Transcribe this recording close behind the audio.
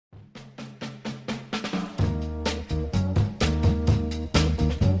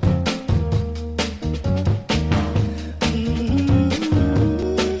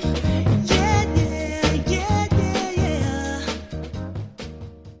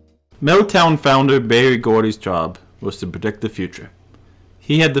Motown founder Berry Gordy's job was to predict the future.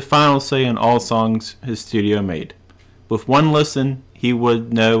 He had the final say on all songs his studio made. With one listen, he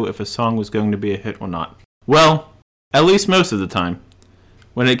would know if a song was going to be a hit or not. Well, at least most of the time.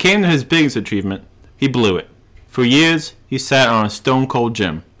 When it came to his biggest achievement, he blew it. For years, he sat on a stone cold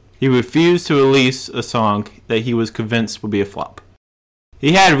gem. He refused to release a song that he was convinced would be a flop.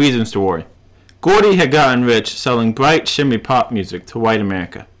 He had reasons to worry. Gordy had gotten rich selling bright, shimmy pop music to white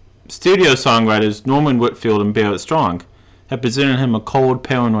America. Studio songwriters Norman Whitfield and Barrett Strong had presented him a cold,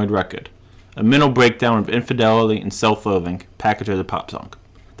 paranoid record, a mental breakdown of infidelity and self-loathing packaged as a pop song.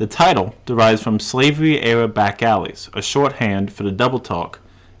 The title derives from slavery-era back alleys, a shorthand for the double talk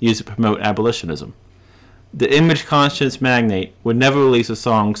used to promote abolitionism. The image-conscious magnate would never release a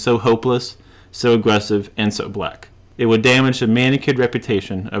song so hopeless, so aggressive, and so black. It would damage the manicured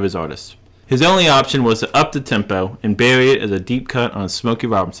reputation of his artist. His only option was to up the tempo and bury it as a deep cut on a Smokey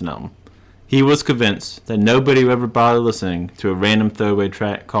Robinson album. He was convinced that nobody would ever bother listening to a random throwaway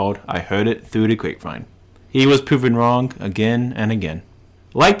track called I Heard It Through the Grapevine. He was proven wrong again and again.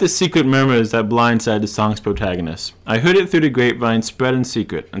 Like the secret murmurs that blindsided the song's protagonist, I Heard It Through the Grapevine spread in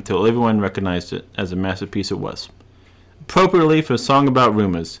secret until everyone recognized it as a masterpiece it was. Appropriately for a song about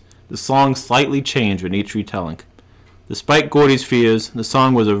rumors, the song slightly changed in each retelling. Despite Gordy's fears, the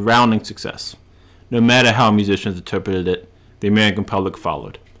song was a rounding success. No matter how musicians interpreted it, the American public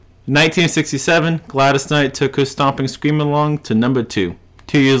followed. In 1967, Gladys Knight took her stomping Scream Along to number 2.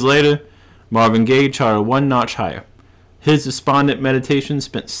 2 years later, Marvin Gaye charted one notch higher. His despondent meditation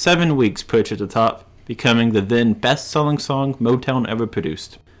spent 7 weeks perched at the top, becoming the then best-selling song Motown ever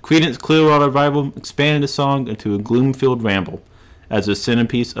produced. Creedence Clearwater Revival expanded the song into a gloom-filled ramble as the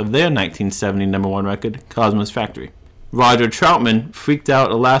centerpiece of their 1970 number 1 record, Cosmo's Factory. Roger Troutman freaked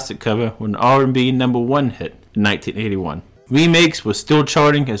out Elastic Cover with an R&B number 1 hit in 1981. Remakes were still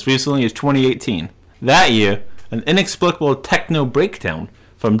charting as recently as 2018. That year, an inexplicable techno breakdown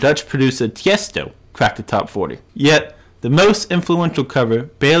from Dutch producer Tiesto cracked the top 40. Yet, the most influential cover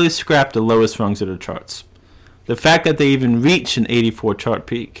barely scrapped the lowest rungs of the charts. The fact that they even reached an 84 chart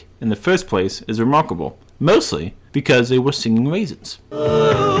peak in the first place is remarkable, mostly because they were singing Raisins. Ooh,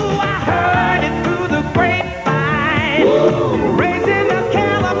 I heard it through the grapevine. Ooh. Raising the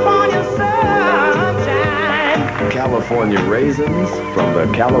California sunshine. California raisins from the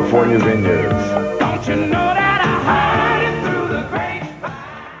California vineyards. Don't you know that I heard it through the grapevine?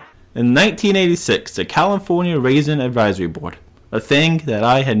 In 1986, the California Raisin Advisory Board, a thing that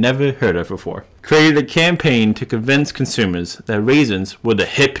I had never heard of before, created a campaign to convince consumers that raisins were the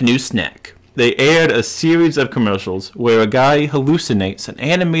hip new snack. They aired a series of commercials where a guy hallucinates an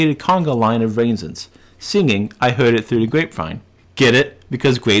animated conga line of raisins, singing I Heard It Through the Grapevine. Get it?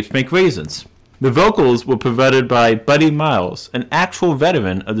 Because grapes make raisins. The vocals were provided by Buddy Miles, an actual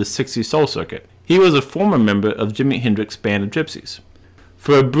veteran of the 60s soul circuit. He was a former member of Jimi Hendrix's Band of Gypsies.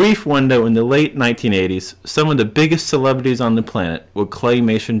 For a brief window in the late 1980s, some of the biggest celebrities on the planet were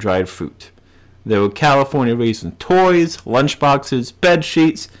claymation dried fruit. There were California raisin toys, lunchboxes, bed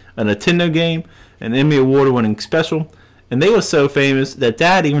sheets, a Nintendo game, an Emmy Award-winning special, and they were so famous that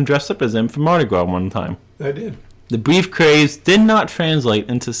Dad even dressed up as them for Mardi Gras one time. I did. The brief craze did not translate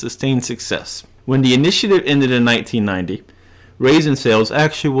into sustained success. When the initiative ended in 1990, raisin sales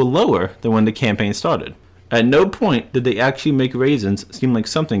actually were lower than when the campaign started. At no point did they actually make raisins seem like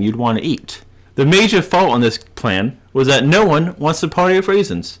something you'd want to eat. The major fault on this plan was that no one wants to party with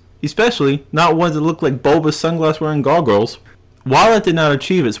raisins, especially not ones that look like bulbous sunglass-wearing gargoyles. While it did not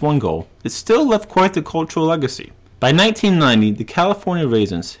achieve its one goal, it still left quite the cultural legacy. By 1990, the California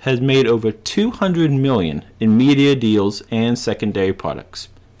Raisins has made over $200 million in media deals and secondary products.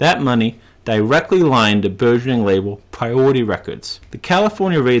 That money directly lined the burgeoning label Priority Records. The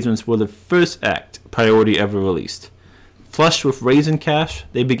California Raisins were the first act Priority ever released. Flushed with raisin cash,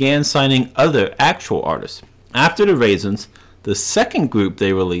 they began signing other actual artists. After the Raisins, the second group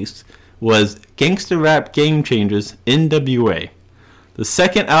they released was gangster rap game changers NWA. The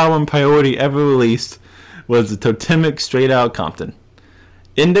second album Priority ever released was the totemic Straight Outta Compton.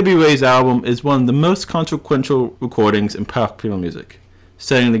 NWA's album is one of the most consequential recordings in popular music,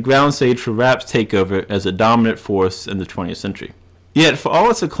 setting the ground stage for rap's takeover as a dominant force in the 20th century. Yet, for all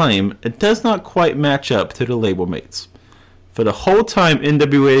its acclaim, it does not quite match up to the label mates. For the whole time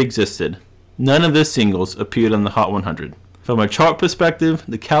NWA existed, none of their singles appeared on the Hot 100. From a chart perspective,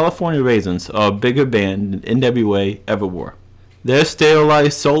 the California Raisins are a bigger band than NWA ever were. Their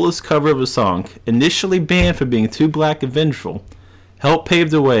sterilized, soulless cover of a song, initially banned for being too black and vengeful, helped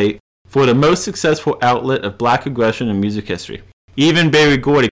pave the way for the most successful outlet of black aggression in music history. Even Berry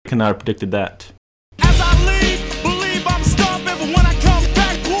Gordy could not have predicted that. As I leave, believe I'm stomping, but when I come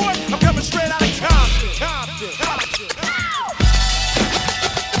back, boy, I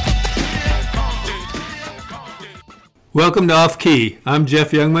Welcome to Off Key. I'm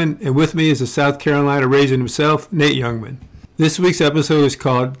Jeff Youngman, and with me is a South Carolina raisin himself, Nate Youngman. This week's episode is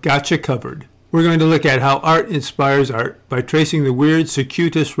called Gotcha Covered. We're going to look at how art inspires art by tracing the weird,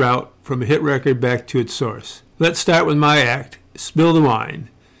 circuitous route from a hit record back to its source. Let's start with my act, Spill the Wine.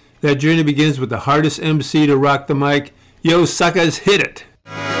 That journey begins with the hardest MC to rock the mic. Yo, suckers, hit it!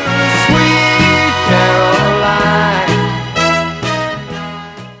 Sweet Caroline.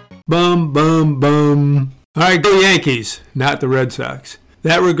 Bum, bum, bum. All right, go Yankees, not the Red Sox.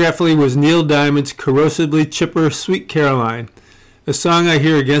 That, regretfully, was Neil Diamond's corrosively chipper Sweet Caroline, a song I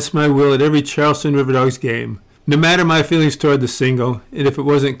hear against my will at every Charleston River Dogs game. No matter my feelings toward the single, and if it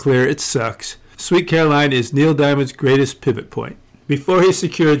wasn't clear, it sucks. Sweet Caroline is Neil Diamond's greatest pivot point. Before he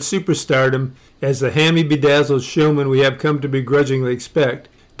secured superstardom as the hammy-bedazzled showman we have come to begrudgingly expect,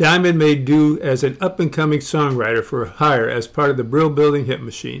 Diamond made do as an up-and-coming songwriter for hire as part of the Brill-building hit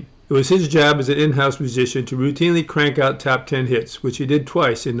machine. It was his job as an in-house musician to routinely crank out top 10 hits, which he did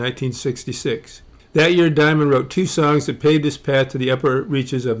twice in 1966. That year, Diamond wrote 2 songs that paved his path to the upper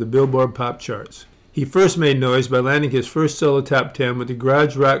reaches of the Billboard pop charts. He first made noise by landing his first solo top 10 with the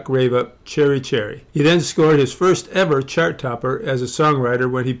garage rock rave-up Cherry Cherry. He then scored his first ever chart topper as a songwriter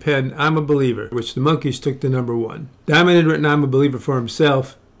when he penned I'm a Believer, which the Monkees took to number 1. Diamond had written I'm a Believer for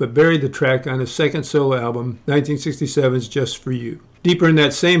himself, but buried the track on his second solo album, 1967's Just For You. Deeper in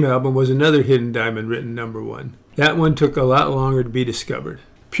that same album was another hidden Diamond written number 1. That one took a lot longer to be discovered.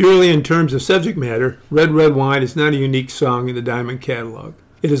 Purely in terms of subject matter, Red Red Wine is not a unique song in the Diamond catalog.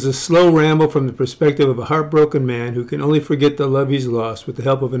 It is a slow ramble from the perspective of a heartbroken man who can only forget the love he's lost with the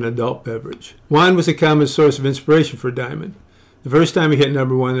help of an adult beverage. Wine was a common source of inspiration for Diamond. The first time he hit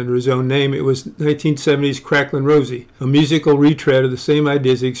number 1 under his own name, it was 1970's Cracklin' Rosie, a musical retread of the same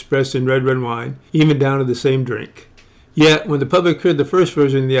ideas he expressed in Red Red Wine, even down to the same drink. Yet, when the public heard the first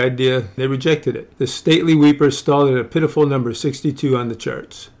version of the idea, they rejected it. The stately weeper stalled at a pitiful number 62 on the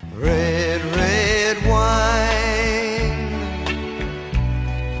charts. Red, red wine.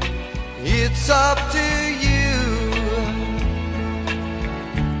 It's up to you.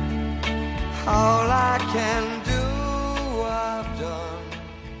 All I can do, I've done.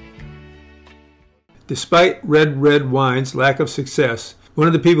 Despite Red Red Wine's lack of success, one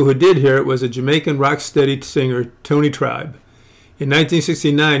of the people who did hear it was a Jamaican rock-steady singer, Tony Tribe. In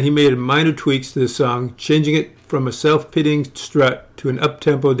 1969, he made minor tweaks to the song, changing it from a self-pitying strut to an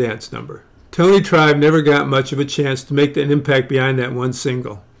up-tempo dance number. Tony Tribe never got much of a chance to make an impact behind that one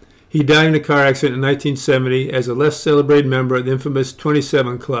single. He died in a car accident in 1970 as a less celebrated member of the infamous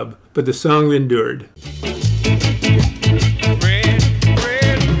 27 Club, but the song endured.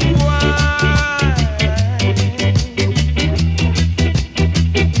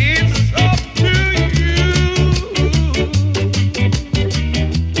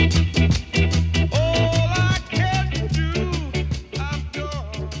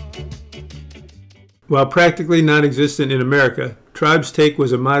 While practically non-existent in America, Tribe's take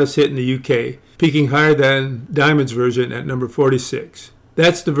was a modest hit in the UK, peaking higher than Diamond's version at number 46.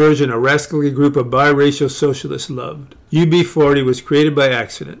 That's the version a rascally group of biracial socialists loved. UB40 was created by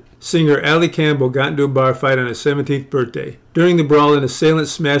accident. Singer Ali Campbell got into a bar fight on his 17th birthday. During the brawl, an assailant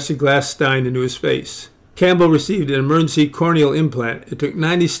smashed a glass stein into his face. Campbell received an emergency corneal implant. It took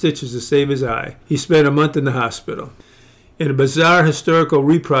 90 stitches to save his eye. He spent a month in the hospital. In a bizarre historical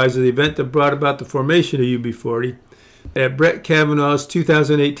reprise of the event that brought about the formation of UB40, at Brett Kavanaugh's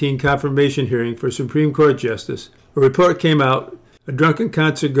 2018 confirmation hearing for Supreme Court Justice, a report came out. A drunken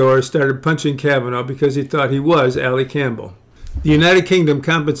concertgoer started punching Kavanaugh because he thought he was Ali Campbell. The United Kingdom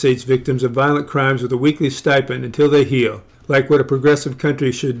compensates victims of violent crimes with a weekly stipend until they heal, like what a progressive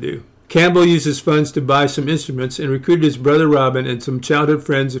country should do. Campbell used his funds to buy some instruments and recruited his brother Robin and some childhood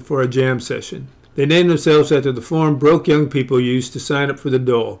friends for a jam session. They named themselves after the form broke young people used to sign up for the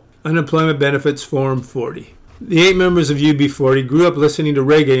dole, Unemployment Benefits Form 40. The 8 members of UB40 grew up listening to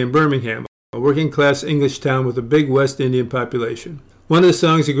reggae in Birmingham, a working-class English town with a big West Indian population. One of the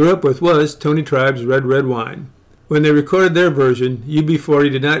songs they grew up with was Tony Tribe's Red Red Wine. When they recorded their version,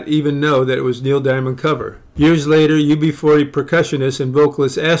 UB40 did not even know that it was Neil Diamond cover. Years later, UB40 percussionist and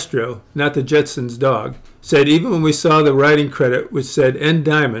vocalist Astro, not the Jetsons' dog, said even when we saw the writing credit which said N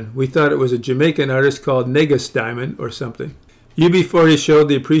Diamond, we thought it was a Jamaican artist called Negus Diamond or something. UB40 showed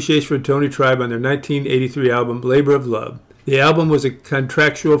the appreciation for Tony Tribe on their 1983 album Labor of Love. The album was a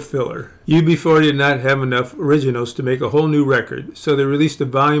contractual filler. UB40 did not have enough originals to make a whole new record, so they released a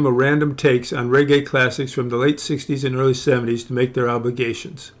volume of random takes on reggae classics from the late 60s and early 70s to make their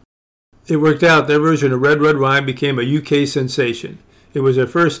obligations. It worked out. Their version of Red Red Wine became a UK sensation. It was their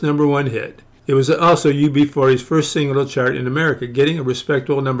first number 1 hit. It was also UB40's first single to chart in America, getting a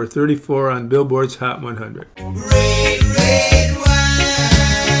respectable number 34 on Billboard's Hot 100. Red, red wine.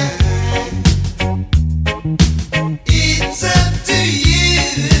 It's up to you.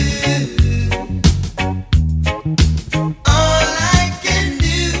 All I can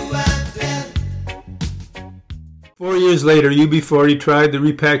do, I felt. 4 years later, UB40 tried the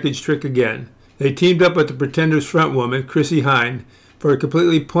repackaged trick again. They teamed up with the Pretenders frontwoman, Chrissie Hynde, for a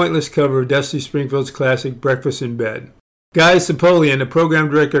completely pointless cover of Dusty Springfield's classic Breakfast in Bed. Guy Cipolian, the program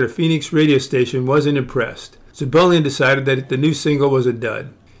director at a Phoenix radio station, wasn't impressed. Cipolian decided that the new single was a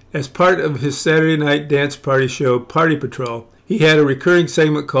dud. As part of his Saturday night dance party show, Party Patrol, he had a recurring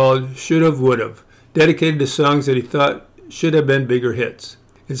segment called Should've Would've, dedicated to songs that he thought should have been bigger hits.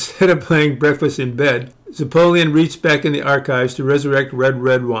 Instead of playing Breakfast in Bed, Cipolian reached back in the archives to resurrect Red,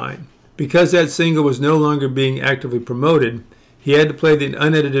 Red Wine. Because that single was no longer being actively promoted, he had to play the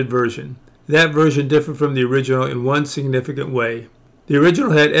unedited version. That version differed from the original in one significant way. The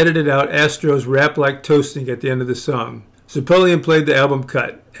original had edited out Astro's rap-like toasting at the end of the song. Cipolian played the album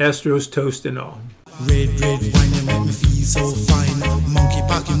cut, Astro's toast and all. Red, red wine, you make me feel so fine. Monkey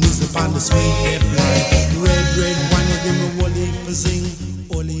packing music on the sweet hip line. Red, red wine, you give me all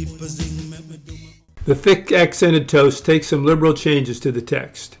heap a zing, make me do my... The thick accented toast takes some liberal changes to the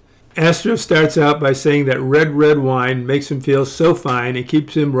text. Astro starts out by saying that red, red wine makes him feel so fine and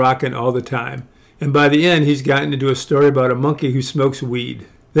keeps him rocking all the time. And by the end, he's gotten into a story about a monkey who smokes weed.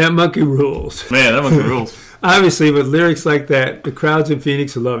 That monkey rules. Man, that monkey rules. Obviously, with lyrics like that, the crowds in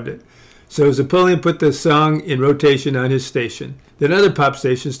Phoenix loved it. So Cipolian put the song in rotation on his station. Then other pop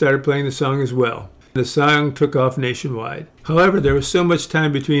stations started playing the song as well. The song took off nationwide. However, there was so much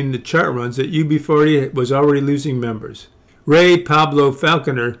time between the chart runs that UB40 was already losing members. Ray Pablo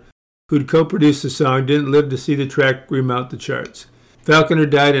Falconer, who'd co-produced the song, didn't live to see the track remount the charts. Falconer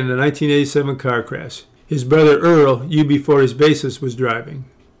died in a 1987 car crash. His brother Earl, UB40's bassist, was driving.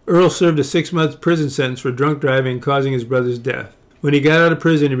 Earl served a 6-month prison sentence for drunk driving causing his brother's death. When he got out of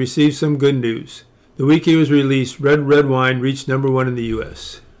prison, he received some good news. The week he was released, Red Red Wine reached number 1 in the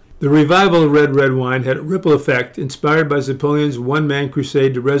U.S. The revival of Red Red Wine had a ripple effect inspired by Cipolian's one-man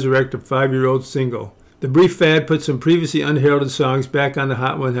crusade to resurrect a 5-year-old single. The brief fad put some previously unheralded songs back on the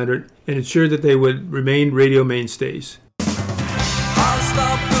Hot 100 and ensured that they would remain radio mainstays. I'll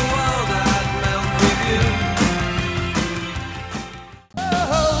stop the world, I'd melt with you.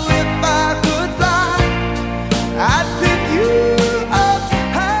 Oh, if I could fly, I'd pick you up,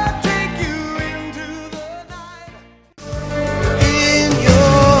 I'd take you into the night. In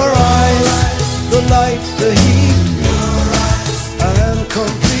your eyes, the light, the heat, I am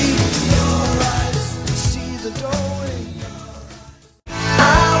complete. See the doorway.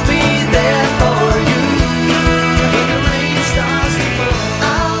 I'll be there for you. When the rain starts to fall,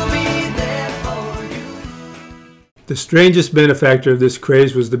 I'll be there for you. The strangest benefactor of this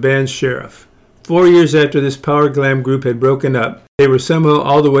craze was the band Sheriff. 4 years after this power glam group had broken up, they were somehow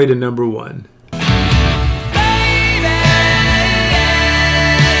all the way to number 1.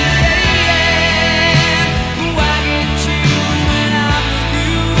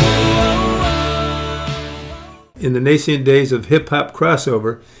 In the nascent days of hip-hop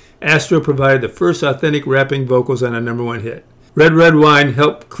crossover, Astro provided the first authentic rapping vocals on a number 1 hit. Red Red Wine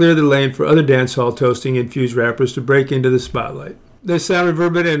helped clear the lane for other dancehall toasting-infused rappers to break into the spotlight. Their sound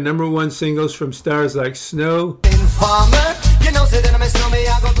reverberated in number 1 singles from stars like Snow, Informer, you know, say that I'm a snowman,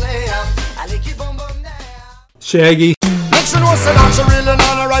 I go play. I like you boom boom now. Shaggy, Make sure no say that she really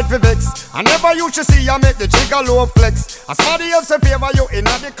not right for vex. I never used to see you make the jigger low flex. As somebody else in favor you in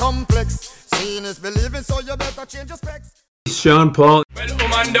the complex. Seeing is believing, so you better change your specs. Sean Paul, Well,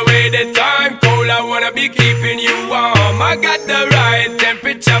 I'm on the way, the time cold, I wanna be keeping you warm. I got the right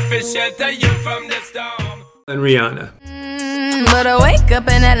temperature for shelter you from the storm. and Rihanna. But I wake up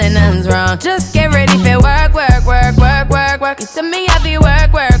and nothing's wrong. Just get ready for work, work, work, work, work, work. You see me, I be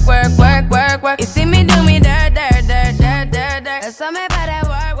work, work, work, work, work, work. You see me do me dirt, dirt, dirt, dirt, dirt, dirt. That's all me about that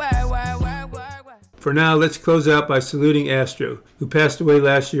work, work, work, work, work, work. For now, let's close out by saluting Astro, who passed away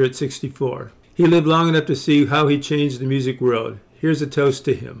last year at 64. He lived long enough to see how he changed the music world. Here's a toast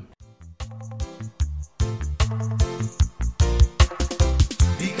to him.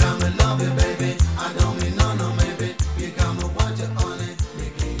 Become a lover, baby. I don't mean no, no, maybe. Become a want you on it.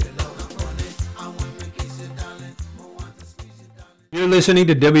 Make you love on it. I want to kiss you, darling. I want to squeeze you, darling. You're listening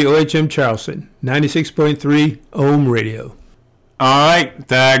to WOHM Charleston, 96.3 Ohm Radio. All right,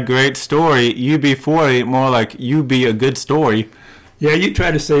 that great story. UB40, more like you be a good story. Yeah, you try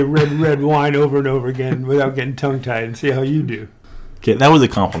to say red, red wine over and over again without getting tongue-tied and see how you do. Okay, that was a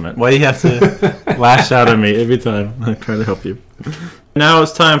compliment. Why do you have to lash out at me every time I try to help you? Now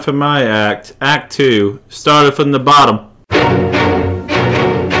it's time for my act. Act 2, started from the bottom.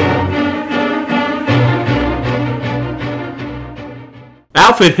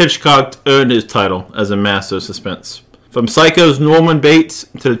 Alfred Hitchcock earned his title as a master of suspense. From Psycho's Norman Bates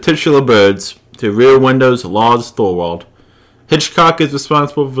to The Titular Birds to Rear Window's Lars Thorwald, Hitchcock is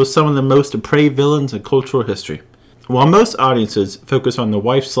responsible for some of the most depraved villains in cultural history. While most audiences focus on the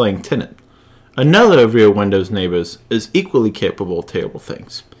wife-slaying tenant, another of Rear Window's neighbors is equally capable of terrible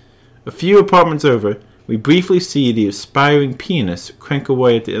things. A few apartments over, we briefly see the aspiring pianist crank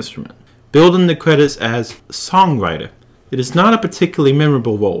away at the instrument, billed in the credits as songwriter. It is not a particularly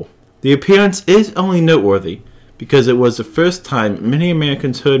memorable role. The appearance is only noteworthy because it was the first time many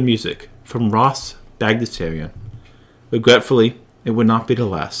Americans heard music from Ross Bagdasarian. Regretfully, it would not be the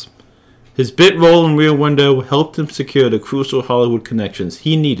last. His bit role in Rear Window helped him secure the crucial Hollywood connections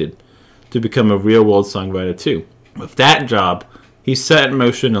he needed to become a real-world songwriter too. With that job, he set in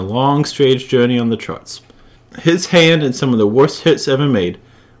motion a long, strange journey on the charts. His hand in some of the worst hits ever made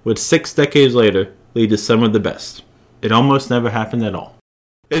would 6 decades later lead to some of the best. It almost never happened at all.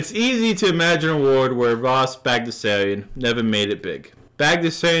 It's easy to imagine a world where Ross Bagdasarian never made it big.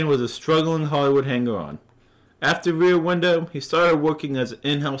 Bagdasarian was a struggling Hollywood hanger-on. After Rear Window, he started working as an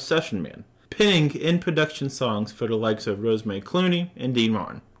in-house session man, penning in-production songs for the likes of Rosemary Clooney and Dean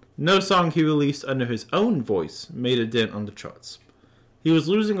Martin. No song he released under his own voice made a dent on the charts. He was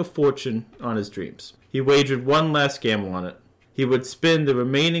losing a fortune on his dreams. He wagered one last gamble on it. He would spend the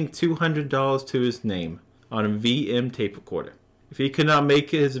remaining $200 to his name on a VM tape recorder. If he could not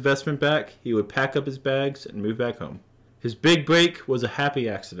make his investment back, he would pack up his bags and move back home. His big break was a happy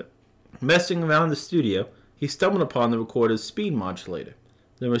accident. Messing around the studio, he stumbled upon the recorder's speed modulator.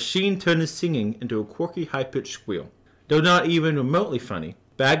 The machine turned his singing into a quirky high-pitched squeal. Though not even remotely funny,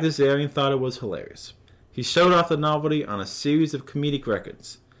 Bagdasarian thought it was hilarious. He showed off the novelty on a series of comedic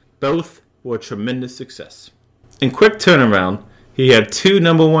records. Both were a tremendous success. In quick turnaround, he had 2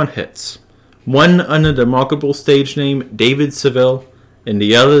 number-1 hits. One under the remarkable stage name David Seville, and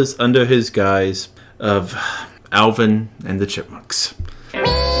the others under his guise of Alvin and the Chipmunks.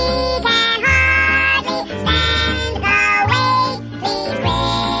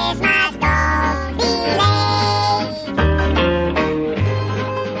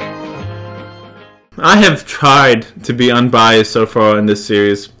 I have tried to be unbiased so far in this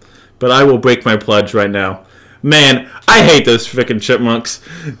series, but I will break my pledge right now. Man, I hate those frickin' chipmunks.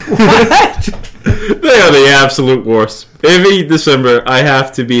 What? They are the absolute worst. Every December, I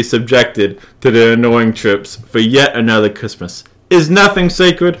have to be subjected to their annoying trips for yet another Christmas. Is nothing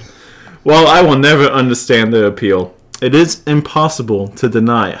sacred? While I will never understand their appeal, it is impossible to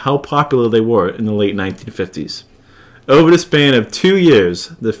deny how popular they were in the late 1950s. Over the span of 2 years,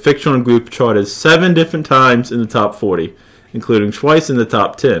 the fictional group charted 7 different times in the top 40, including twice in the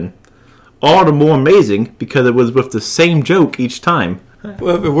top 10. All the more amazing because it was with the same joke each time.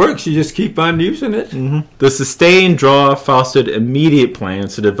 Well, if it works, you just keep on using it. Mm-hmm. The sustained draw fostered immediate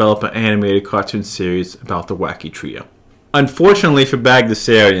plans to develop an animated cartoon series about the wacky trio. Unfortunately for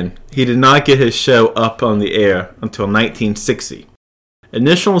Bagdasarian, he did not get his show up on the air until 1960.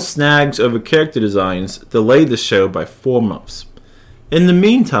 Initial snags over character designs delayed the show by 4 months. In the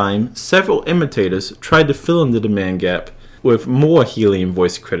meantime, several imitators tried to fill in the demand gap with more helium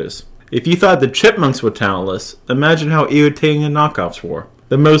voice critters. If you thought the Chipmunks were talentless, imagine how irritating the knockoffs were.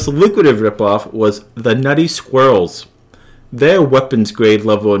 The most lucrative ripoff was the Nutty Squirrels. Their weapons-grade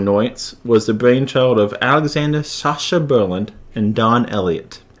level annoyance was the brainchild of Alexander Sasha Berland and Don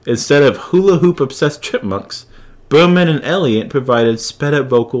Elliott. Instead of hula-hoop-obsessed chipmunks, Berman and Elliott provided sped-up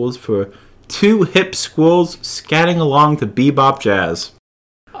vocals for 2 hip squirrels scatting along to bebop jazz.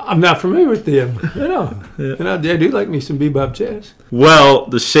 I'm not familiar with them. I do like me some bebop jazz. Well,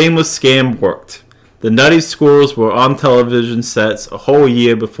 the shameless scam worked. The Nutty Squirrels were on television sets a whole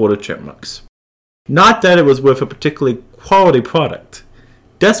year before the Chipmunks. Not that it was with a particularly quality product.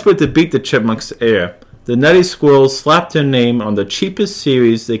 Desperate to beat the Chipmunks to air, the Nutty Squirrels slapped their name on the cheapest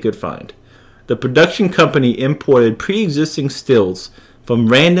series they could find. The production company imported pre-existing stills from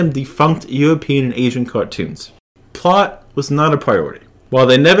random defunct European and Asian cartoons. Plot was not a priority. While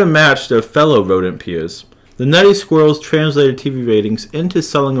they never matched their fellow rodent peers, the Nutty Squirrels translated TV ratings into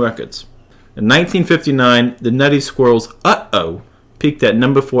selling records. In 1959, the Nutty Squirrels' Uh-Oh peaked at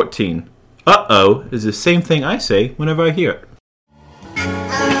number 14. Uh-oh is the same thing I say whenever I hear it.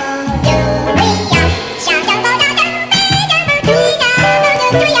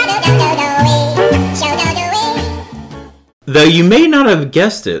 Though you may not have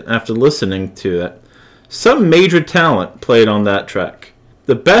guessed it after listening to it, some major talent played on that track.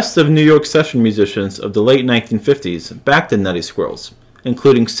 The best of New York session musicians of the late 1950s backed the Nutty Squirrels.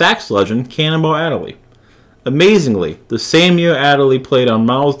 including sax legend Cannonball Adderley. Amazingly, the same year Adderley played on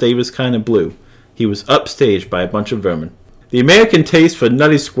Miles Davis' Kind of Blue, he was upstaged by a bunch of vermin. The American taste for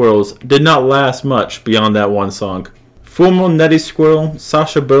Nutty Squirrels did not last much beyond that one song. Former Nutty Squirrel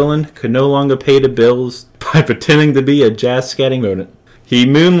Sacha Berlin could no longer pay the bills by pretending to be a jazz-scatting rodent. He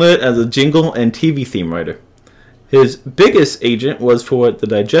moonlit as a jingle and TV theme writer. His biggest agent was for the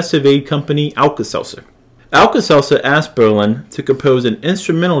digestive aid company Alka-Seltzer. Alka-Seltzer asked Berlin to compose an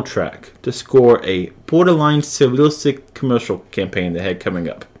instrumental track to score a borderline surrealistic commercial campaign they had coming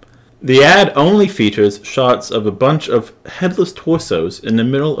up. The ad only features shots of a bunch of headless torsos in the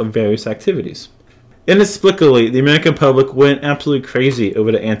middle of various activities. Inexplicably, the American public went absolutely crazy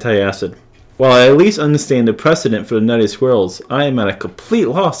over the anti-acid. While I at least understand the precedent for the Nutty Squirrels, I am at a complete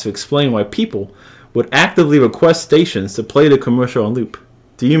loss to explain why people would actively request stations to play the commercial on loop.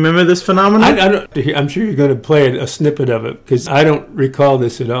 Do you remember this phenomenon? I'm sure you're going to play a snippet of it, because I don't recall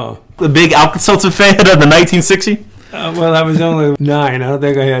this at all. The big Alka-Seltzer fan of the 1960s? Well, I was only 9. I don't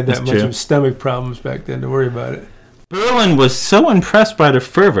think I had that That's much true. of stomach problems back then to worry about it. Berlin was so impressed by the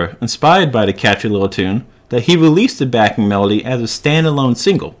fervor inspired by the catchy little tune that he released the backing melody as a standalone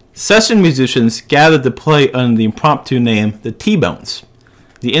single. Session musicians gathered to play under the impromptu name The T-Bones.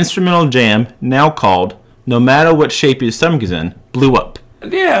 The instrumental jam, now called No Matter What Shape Your Stomach Is In, blew up.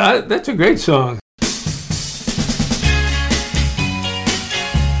 Yeah, that's a great song.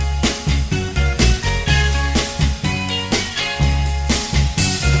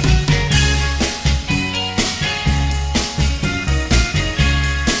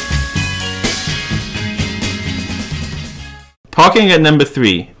 Parking at number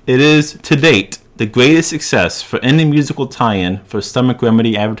 3, it is, to date, the greatest success for any musical tie-in for a stomach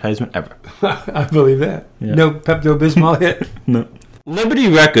remedy advertisement ever. I believe that. Yeah. No Pepto-Bismol yet? No. Liberty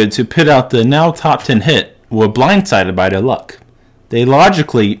Records, who put out the now top 10 hit, were blindsided by their luck. They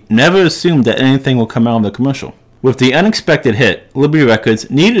logically never assumed that anything would come out of the commercial. With the unexpected hit, Liberty Records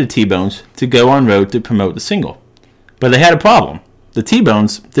needed the T-Bones to go on road to promote the single. But they had a problem. The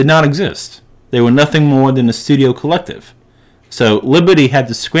T-Bones did not exist. They were nothing more than a studio collective. So Liberty had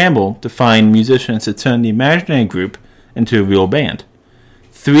to scramble to find musicians to turn the imaginary group into a real band.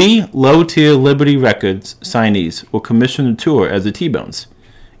 3 low-tier Liberty Records signees were commissioned to tour as the T-Bones,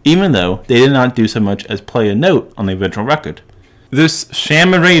 even though they did not do so much as play a note on the original record. This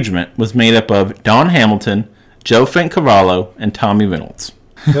sham arrangement was made up of Don Hamilton, Joe Frank Carvalho, and Tommy Reynolds.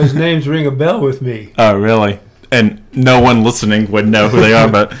 Those names ring a bell with me. Oh, really? And no one listening would know who they are,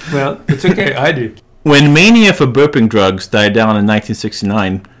 but... Well, it's okay, I do. When mania for burping drugs died down in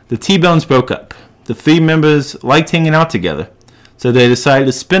 1969, the T-Bones broke up. The 3 members liked hanging out together, so they decided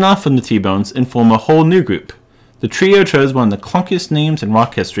to spin off from the T-Bones and form a whole new group. The trio chose one of the clunkiest names in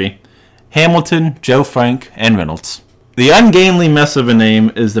rock history: Hamilton, Joe Frank, and Reynolds. The ungainly mess of a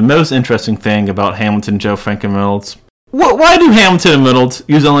name is the most interesting thing about Hamilton, Joe Frank, and Reynolds. Why do Hamilton and Reynolds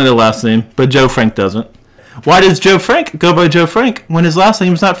use only their last name, but Joe Frank doesn't? Why does Joe Frank go by Joe Frank when his last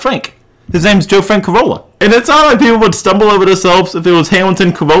name is not Frank? His name's Joe Frank Corolla. And it's not like people would stumble over themselves if it was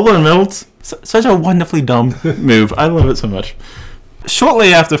Hamilton, Corolla, and Reynolds. Such a wonderfully dumb move. I love it so much.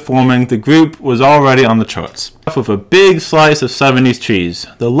 Shortly after forming, the group was already on the charts. With a big slice of 70s cheese,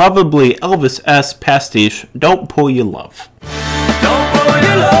 the lovably Elvis-esque pastiche, Don't Pour Your Love. Don't pour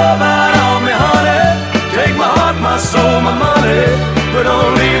your love out on me, honey. Take my heart, my soul, my money, but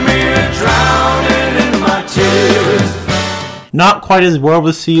don't leave me drowning in my tears. Not quite as well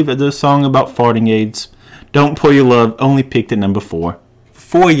received as their song about farting aids, Don't Pour Your Love only peaked at number 4.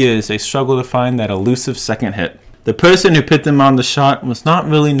 For 4 years, they struggled to find that elusive second hit. The person who put them on the shot was not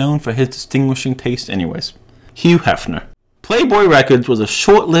really known for his distinguishing taste anyways. Hugh Hefner. Playboy Records was a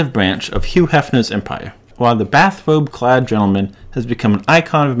short-lived branch of Hugh Hefner's empire. While the bathrobe-clad gentleman has become an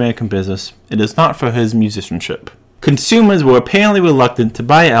icon of American business, it is not for his musicianship. Consumers were apparently reluctant to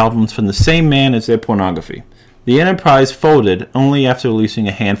buy albums from the same man as their pornography. The enterprise folded only after releasing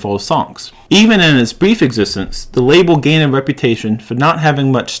a handful of songs. Even in its brief existence, the label gained a reputation for not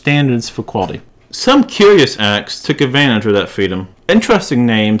having much standards for quality. Some curious acts took advantage of that freedom. Interesting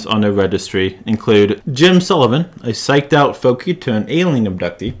names on their registry include Jim Sullivan, a psyched-out folkie-turned-alien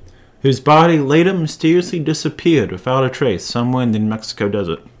abductee, whose body later mysteriously disappeared without a trace somewhere in the New Mexico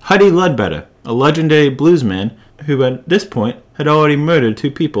desert. Huddy Ledbetter, a legendary bluesman who at this point had already murdered 2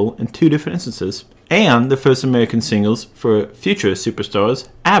 people in 2 different instances, and the first American singles for future superstars,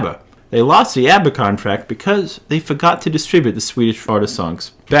 ABBA. They lost the ABBA contract because they forgot to distribute the Swedish artist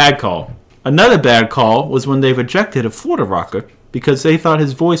songs. Bad call. Another bad call was when they rejected a Florida rocker because they thought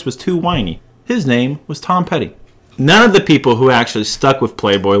his voice was too whiny. His name was Tom Petty. None of the people who actually stuck with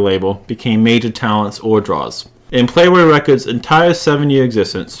Playboy label became major talents or draws. In Playboy Records' entire 7-year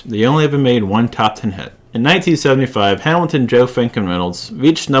existence, they only ever made one top 10 hit. In 1975, Hamilton, Joe Franklin Reynolds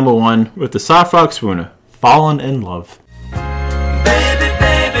reached number 1 with the soft rock swooner, Fallen in Love. Baby,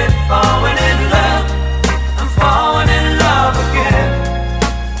 baby, falling in love. I'm falling in love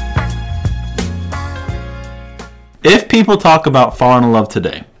again. If people talk about falling in love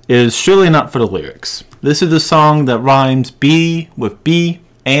today, it is surely not for the lyrics. This is a song that rhymes B with B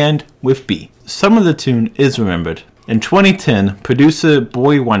and with B. Some of the tune is remembered. In 2010, producer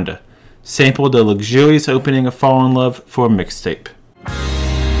Boy Wonder sampled the luxurious opening of Fall in Love for a mixtape.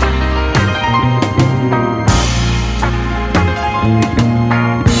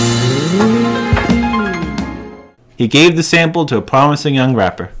 He gave the sample to a promising young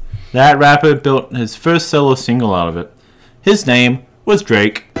rapper. That rapper built his first solo single out of it. His name was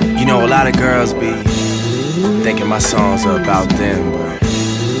Drake. You know, a lot of girls be thinking my songs are about them, but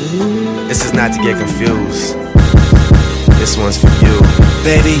this is not to get confused. This one's for you.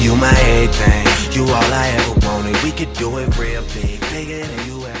 Baby, you my everything. You all I ever wanted. We could do it real big, bigger than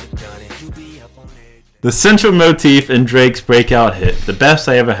you ever done it. You be up on it. The central motif in Drake's breakout hit, The Best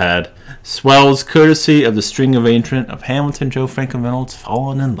I Ever Had, swells courtesy of the string arrangement of Hamilton, Joe Franklin Reynolds'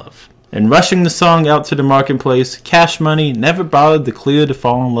 Fallen in Love. In rushing the song out to the marketplace, Cash Money never bothered to clear the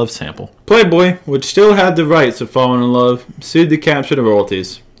Fallen in Love sample. Playboy, which still had the rights of Fallen in Love, sued to capture the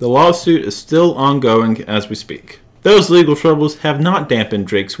royalties. The lawsuit is still ongoing as we speak. Those legal troubles have not dampened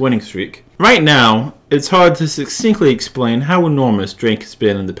Drake's winning streak. Right now, it's hard to succinctly explain how enormous Drake has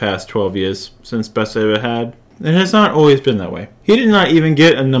been in the past 12 years since Best I Ever Had. It has not always been that way. He did not even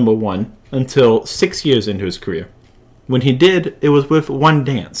get a number 1 until 6 years into his career. When he did, it was with One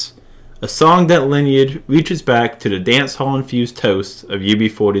Dance, a song that lineage reaches back to the dance hall-infused toast of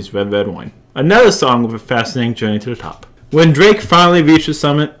UB40's Red Red Wine. Another song with a fascinating journey to the top. When Drake finally reached the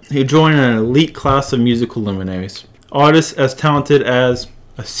summit, he joined an elite class of musical luminaries. Artists as talented as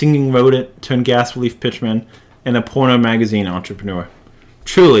a singing rodent turned gas relief pitchman and a porno magazine entrepreneur.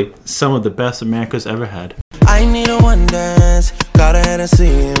 Truly, some of the best America's ever had. I need a one dance, got a Hennessy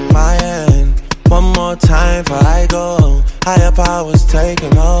in my hand. One more time before I go. Higher powers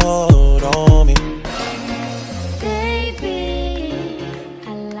taking hold on me. Baby,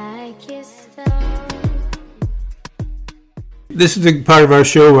 I like your style. This is the part of our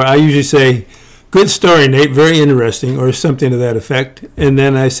show where I usually say, good story, Nate, very interesting, or something to that effect. And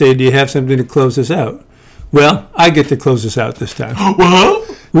then I say, do you have something to close this out? Well, I get to close this out this time.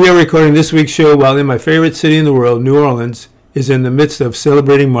 What? We are recording this week's show while in my favorite city in the world, New Orleans, is in the midst of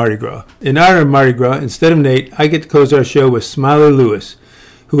celebrating Mardi Gras. In honor of Mardi Gras, instead of Nate, I get to close our show with Smiley Lewis,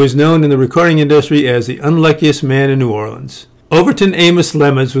 who is known in the recording industry as the unluckiest man in New Orleans. Overton Amos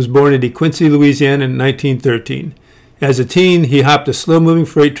Lemons was born in DeQuincy, Louisiana in 1913. As a teen, he hopped a slow-moving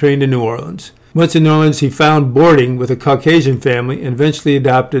freight train to New Orleans. Once in New Orleans, he found boarding with a Caucasian family and eventually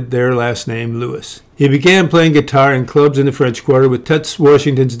adopted their last name, Lewis. He began playing guitar in clubs in the French Quarter with Toots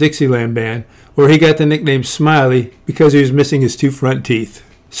Washington's Dixieland Band, where he got the nickname Smiley because he was missing his 2 front teeth.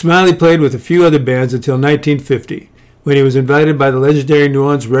 Smiley played with a few other bands until 1950, when he was invited by the legendary New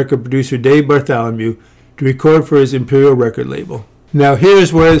Orleans record producer Dave Bartholomew to record for his Imperial record label. Now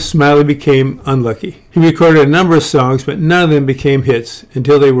here's where Smiley became unlucky. He recorded a number of songs, but none of them became hits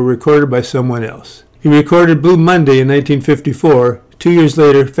until they were recorded by someone else. He recorded Blue Monday in 1954. 2 years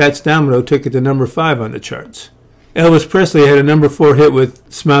later, Fats Domino took it to number 5 on the charts. Elvis Presley had a number 4 hit with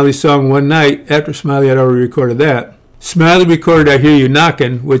Smiley's song One Night after Smiley had already recorded that. Smiley recorded I Hear You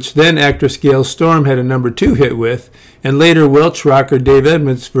Knockin', which then actress Gail Storm had a number 2 hit with, and later Welsh rocker Dave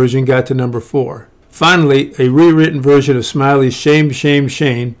Edmunds' version got to number 4. Finally, a rewritten version of Smiley's Shame, Shame,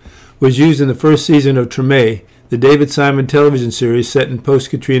 Shame was used in the first season of Treme, the David Simon television series set in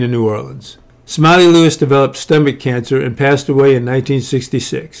post-Katrina New Orleans. Smiley Lewis developed stomach cancer and passed away in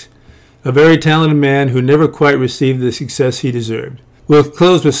 1966. A very talented man who never quite received the success he deserved. We'll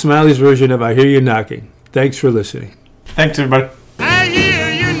close with Smiley's version of I Hear You Knocking. Thanks for listening. Thanks, everybody.